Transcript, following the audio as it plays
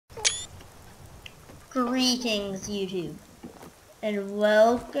Greetings, YouTube, and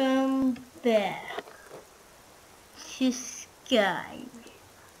welcome back to Sky.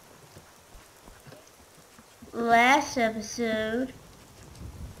 Last episode,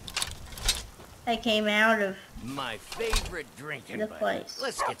 I came out of my favorite drinking the buddy. place.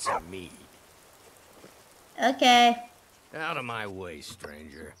 Let's get some mead. Okay. Out of my way,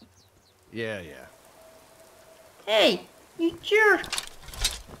 stranger. Yeah. Hey, you jerk.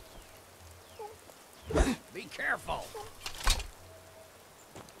 Be careful.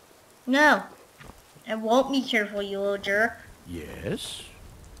 No, I won't be careful, you little jerk. Yes?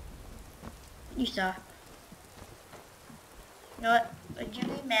 You stop. You know what? Would you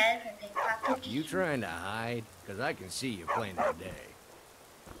be mad if I pickpocket You trying to hide? Because I can see you plain as day.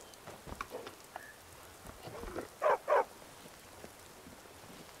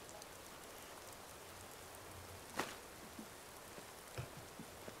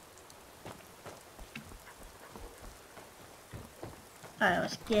 Alright,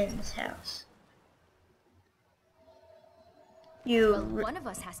 let's get in this house. Well, one of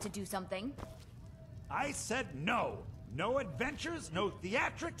us has to do something. I said no. No adventures, no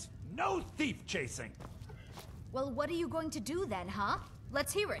theatrics, no thief chasing. Well, what are you going to do then, huh?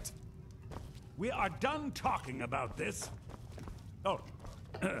 Let's hear it. We are done talking about this. Oh,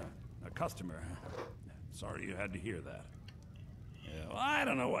 a customer. Sorry you had to hear that. Yeah, well, I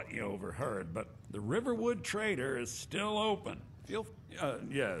don't know what you overheard, but the Riverwood Trader is still open.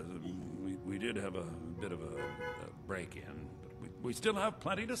 Yeah, we did have a bit of a break-in, but we still have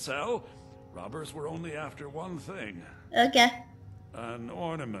plenty to sell. Robbers were only after one thing. Okay. An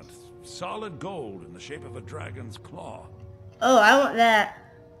ornament, solid gold in the shape of a dragon's claw. Oh, I want that.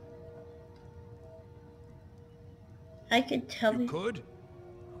 I could tell You could?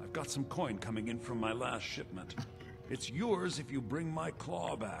 I've got some coin coming in from my last shipment. It's yours if you bring my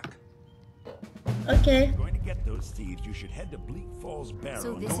claw back. Okay. If you're going to get those thieves, you should head to Bleak Falls Barrow,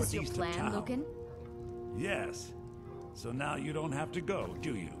 So this is your northeast of plan, town. Lucan? Yes. So now you don't have to go,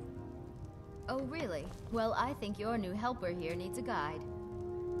 do you? Oh, really? Well, I think your new helper here needs a guide.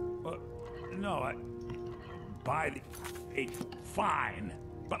 No, fine,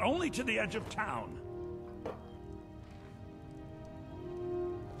 but only to the edge of town.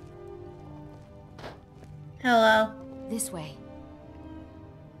 Hello. This way.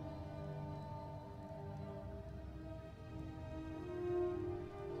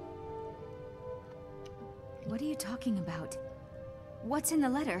 What are you talking about? What's in the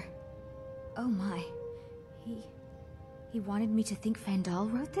letter? Oh my. He wanted me to think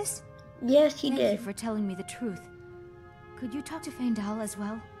Fandal wrote this? Yes, he Thank did. you for telling me the truth. Could you talk to Fandal as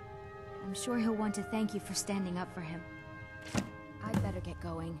well? I'm sure he'll want to thank you for standing up for him. I'd better get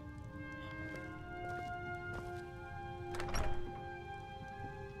going.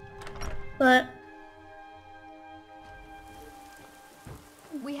 But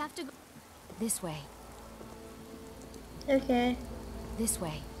We have to go this way. okay. This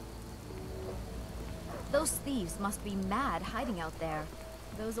way. Those thieves must be mad hiding out there.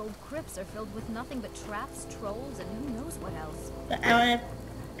 Those old crypts are filled with nothing but traps, trolls, and who knows what else. But I want to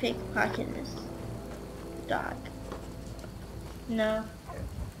pickpocket this dog. No.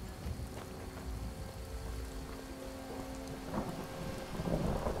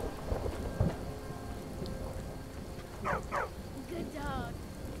 Good dog.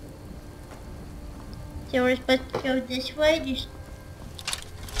 So we're supposed to go this way?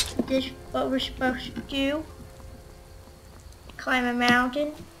 This what we're supposed to do? Climb a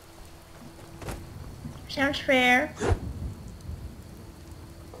mountain? Sounds fair.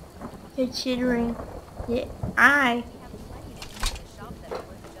 Considering that I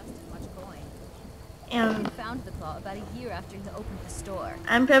Found the claw about a year after he opened the store.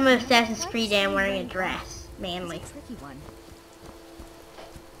 I'm from Assassin's Creed and I'm wearing a dress. Manly. It's a tricky one.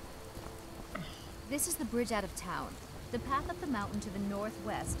 This is the bridge out of town. The path up the mountain to the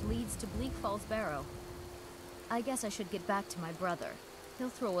northwest leads to Bleak Falls Barrow. I guess I should get back to my brother. He'll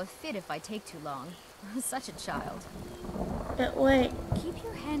throw a fit if I take too long. Such a child. But wait. Keep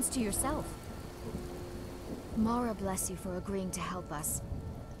your hands to yourself. Mara bless you for agreeing to help us.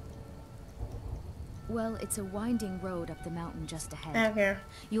 Well, it's a winding road up the mountain just ahead. Okay.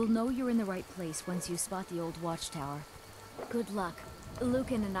 You'll know you're in the right place once you spot the old watchtower. Good luck.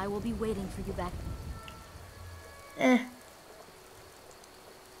 Lucan and I will be waiting for you back.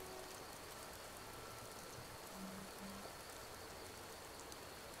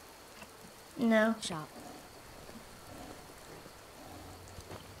 No. Shop.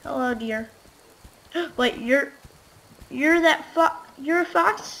 Hello, dear. Wait, you're that you're a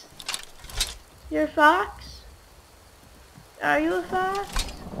fox? You're a fox? Are you a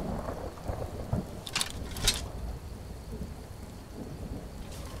fox?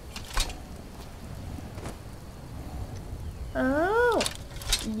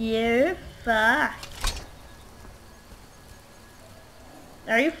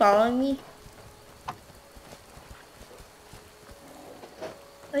 Are you following me?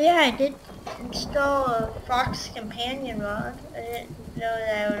 Oh yeah, I did install a Fox Companion mod. I didn't know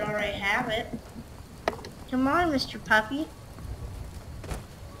that I would already have it. Come on, Mr. Puppy.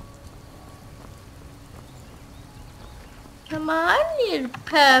 Come on, little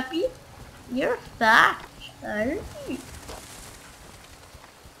puppy. You're a fox, aren't you?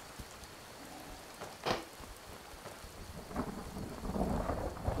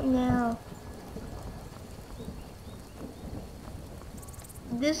 Now,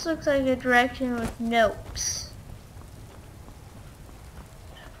 this looks like a direction with nopes.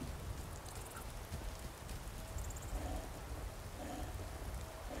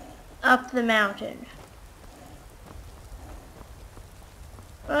 Up the mountain.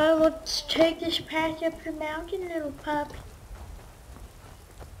 Let's take this path up the mountain, little puppy.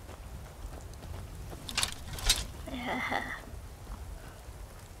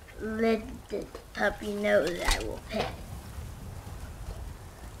 Let the puppy know that I will pet it.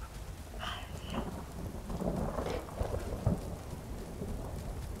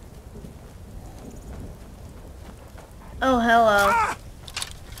 Oh, hello.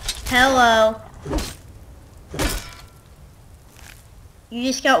 Hello. You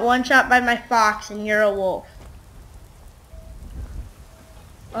just got one shot by my fox and you're a wolf.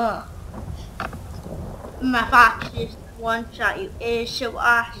 My fox just one shot you. It is so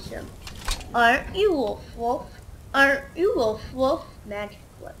awesome. Aren't you, Wolf Wolf? Aren't you, Wolf Wolf? Magic.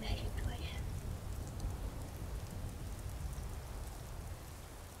 What magic do I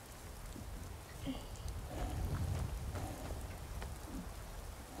have?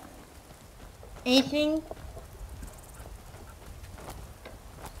 Anything?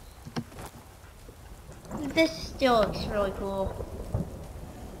 This still looks really cool.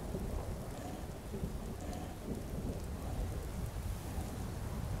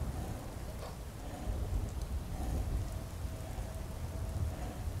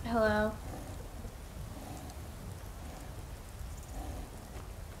 Hello.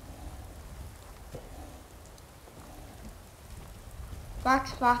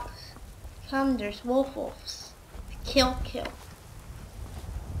 Fox, fox. Come, there's wolves. Kill, kill.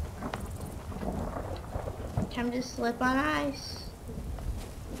 Time to slip on ice.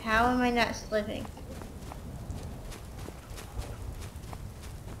 How am I not slipping?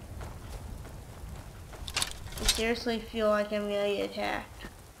 I seriously feel like I'm gonna get attacked.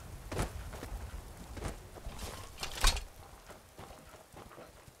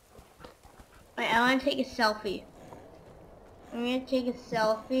 Wait, I wanna take a selfie. I'm gonna take a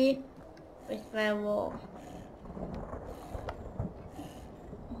selfie with my wolf.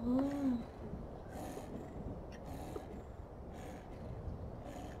 Ooh.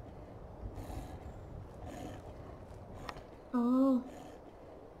 Oh,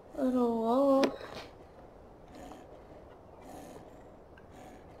 little wolf.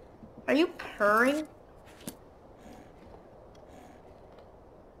 Are you purring?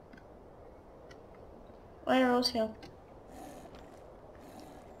 Where else go?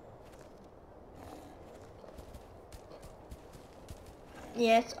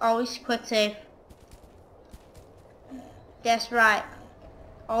 Yes, always quick save. That's right.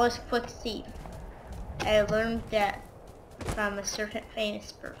 Always quick save. I learned that from a certain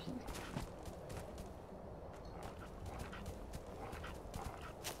famous person.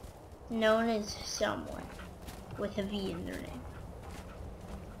 Known as someone with a V in their name.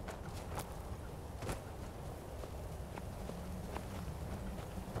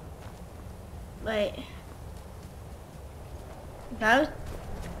 Wait. That was...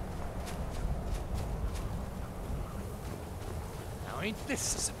 Now ain't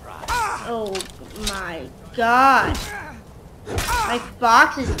this a surprise? Oh my god. My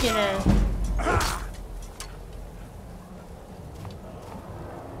fox is gonna...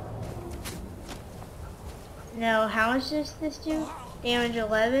 Now, how much does this do? Damage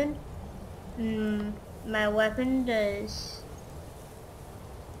 11? My weapon does...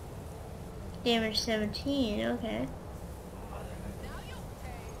 damage 17, okay.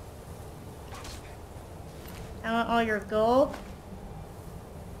 I want all your gold,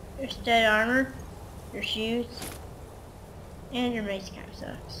 your stud armor, your shoes, and your mace kind of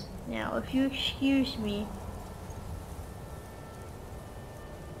sucks. Now, if you excuse me,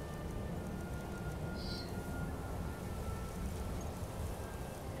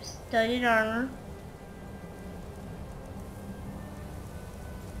 studded armor,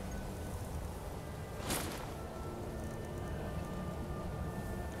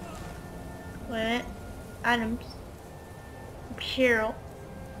 wait a minute, items, Cheryl,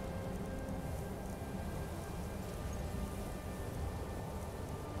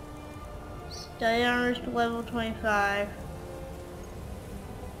 Study armor to level 25.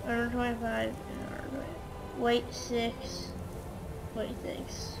 Armor 25. Weight 6. Weight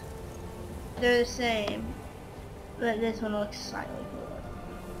 6. They're the same, but this one looks slightly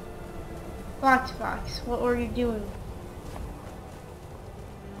cooler. Fox, what were you doing?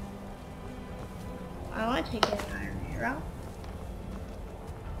 I want to take an iron arrow.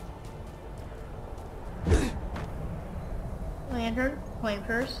 Lantern, point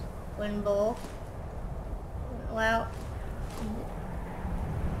purse, wind bowl. Well,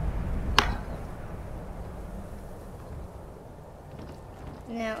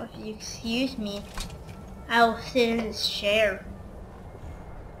 now if you excuse me, I will sit in this chair.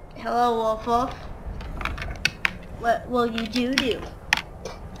 Hello, Wolf. What will you do?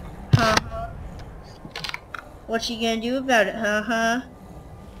 Huh? What you gonna do about it, huh?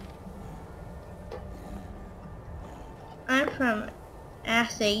 I'm from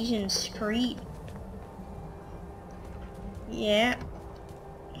Assassin's Creed. Yeah.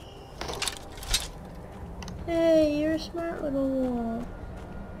 Hey, you're a smart little wolf.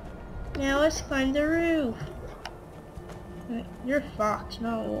 Now let's climb the roof. You're a fox,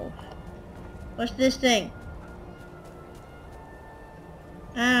 not a wolf. What's this thing?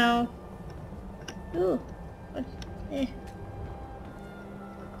 Ow. Ooh. What's...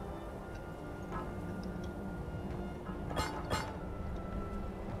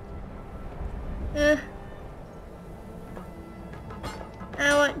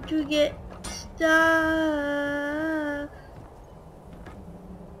 I want to get stuff.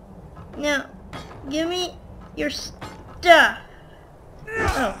 Now, give me your stuff.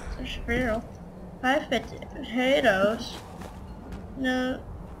 Oh, there's a barrel. 5 potatoes. No,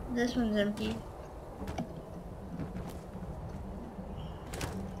 this one's empty.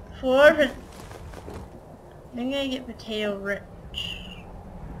 4 I'm gonna get potato rich.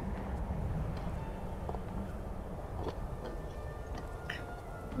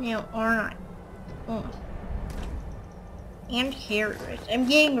 No, or not. And carrot rich. I'm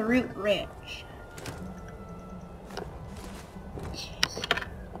getting root rich. Jeez.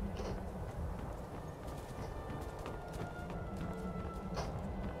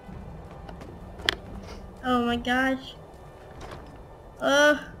 Oh my gosh.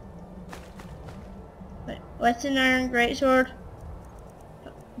 What's an iron greatsword?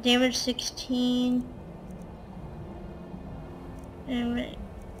 Damage 16. And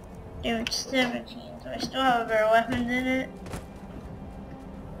damage 17. So I still have a better weapons in it.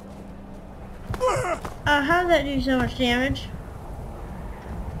 How did that do so much damage?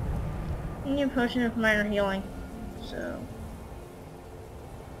 I need a potion of minor healing. So,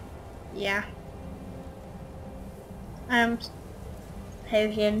 yeah.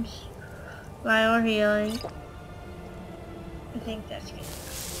 Potions. Minor healing. I think that's good.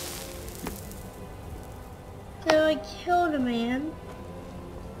 So I killed a man.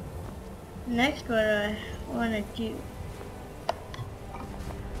 Next, what I want to do.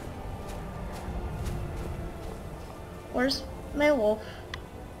 Where's my wolf?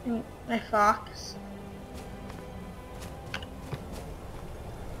 And my fox?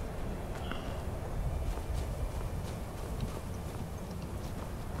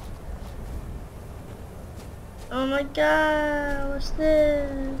 Oh my god, what's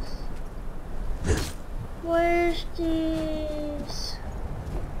this? Where's this?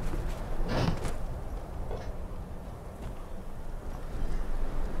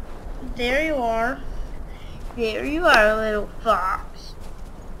 There you are. There you are, little fox.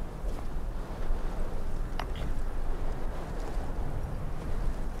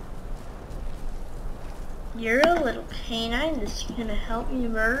 You're a little canine that's gonna help me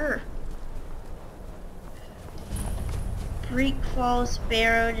murder. Bleak Falls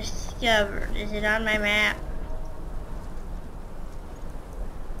Barrow discovered. Is it on my map?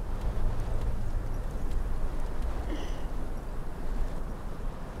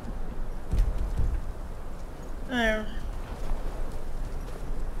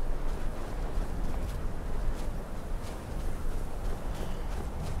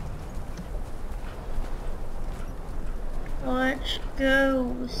 Let's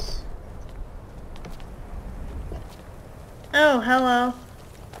go. Oh, hello.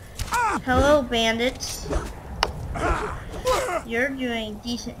 Hello, bandits. You're doing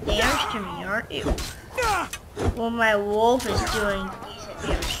decent damage to me, aren't you? Well, my wolf is doing decent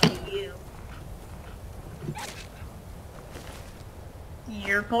damage to you.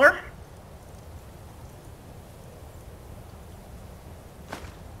 You're poor?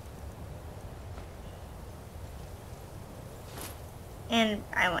 And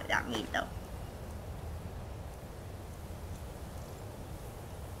I want that meat, though.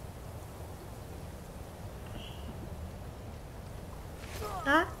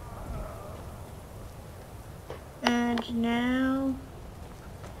 Ah. And now,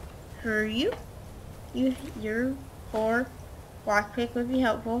 for you, your poor lockpick would be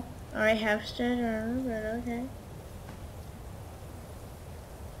helpful. I have stood on, but okay.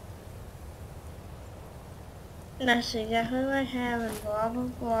 That's exactly what I have and blah blah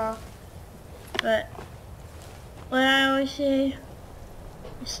blah. But what I always say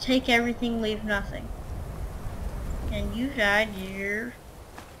is take everything, leave nothing. And you died your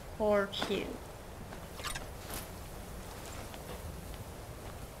poor too.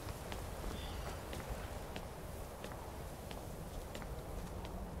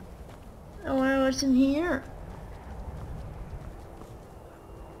 I wonder what's in here.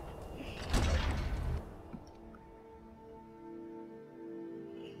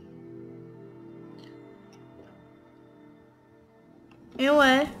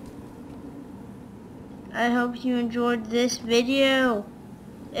 Anyway, I hope you enjoyed this video.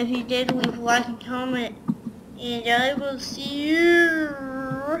 If you did, leave a like and comment. And I will see you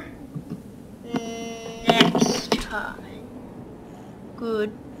next time.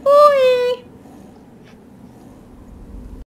 Goodbye.